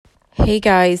Hey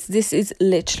guys, this is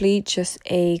literally just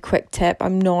a quick tip.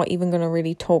 I'm not even going to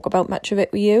really talk about much of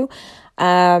it with you.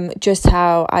 Just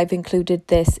how I've included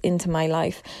this into my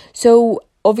life. So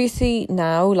obviously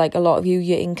now, like a lot of you,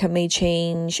 your income may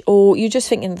change, or you're just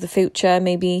thinking of the future.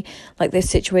 Maybe like this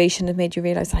situation has made you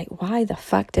realize, like, why the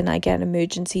fuck didn't I get an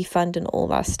emergency fund and all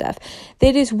that stuff?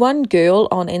 There is one girl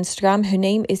on Instagram. Her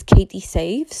name is Katie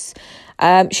Saves.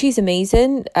 She's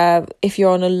amazing. If you're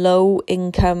on a low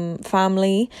income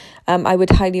family, I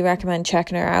would highly recommend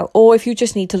checking her out. Or if you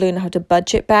just need to learn how to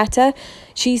budget better,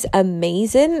 she's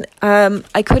amazing.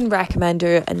 I couldn't recommend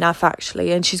her enough,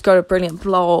 actually. And she's got a brilliant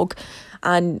blog,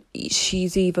 and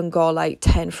she's even got like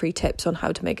 10 free tips on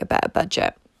how to make a better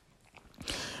budget.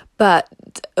 But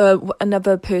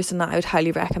another person that I would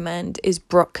highly recommend is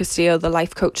Brooke Castillo, the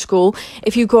Life Coach School.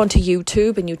 If you go onto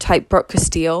YouTube and you type Brooke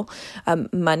Castillo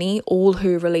money, all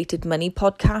her related money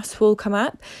podcasts will come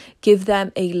up. Give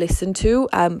them a listen to.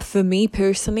 For me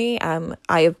personally,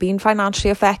 I have been financially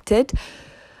affected.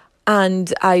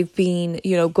 And I've been,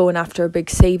 going after a big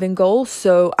saving goal.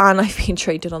 And I've been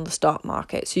trading on the stock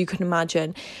market. So you can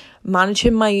imagine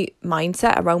managing my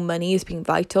mindset around money has been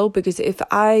vital, because if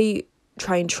I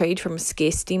try and trade from a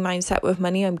scarcity mindset with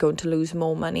money, I'm going to lose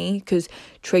more money, because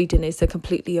trading is a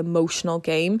completely emotional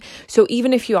game. So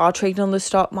even if you are trading on the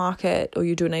stock market or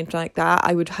you're doing anything like that,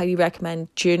 I would highly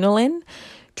recommend journaling,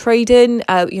 trading,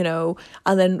 and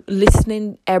then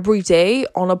listening every day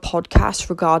on a podcast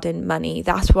regarding money.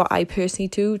 That's what I personally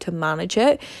do to manage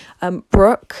it.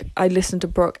 Brooke, I listen to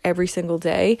Brooke every single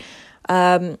day.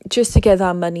 Just to get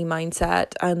that money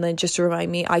mindset, and then just to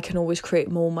remind me I can always create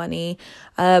more money.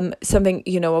 Something,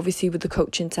 obviously with the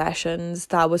coaching sessions,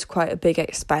 that was quite a big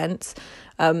expense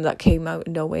that came out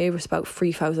of nowhere. It was about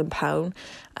 £3,000.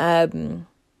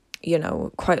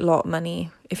 Quite a lot of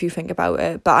money if you think about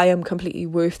it, but I am completely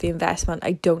worth the investment.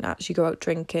 I don't actually go out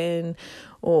drinking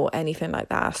or anything like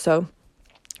that, so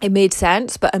it made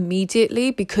sense. But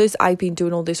immediately, because I've been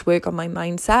doing all this work on my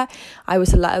mindset, I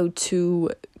was allowed to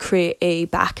create a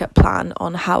backup plan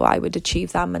on how I would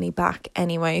achieve that money back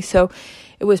anyway. So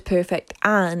it was perfect.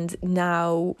 And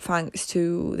now, thanks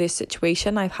to this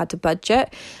situation, I've had to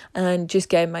budget and just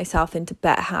getting myself into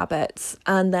better habits.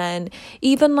 And then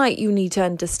even you need to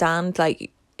understand,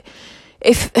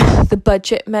 if the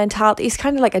budget mentality is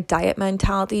kind of like a diet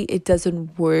mentality, it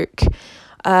doesn't work.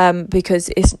 Because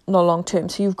it's not long term.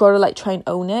 So you've got to try and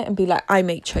own it and be like, I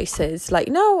make choices.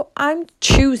 No, I'm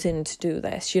choosing to do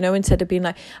this, instead of being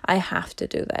like, I have to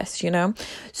do this,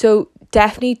 So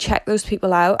definitely check those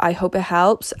people out. I hope it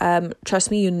helps.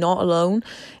 Trust me, you're not alone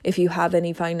if you have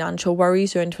any financial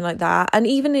worries or anything like that. And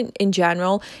even in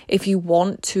general, if you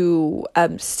want to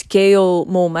scale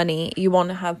more money, you want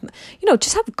to have,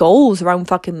 just have goals around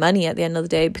fucking money at the end of the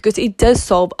day, because it does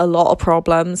solve a lot of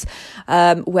problems.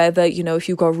 Whether, if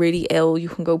you got really ill, you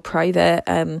can go private.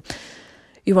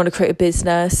 You want to create a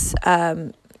business,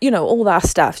 all that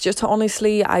stuff. Just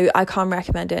honestly, I can't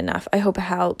recommend it enough. I hope it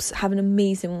helps. Have an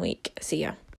amazing week. See ya.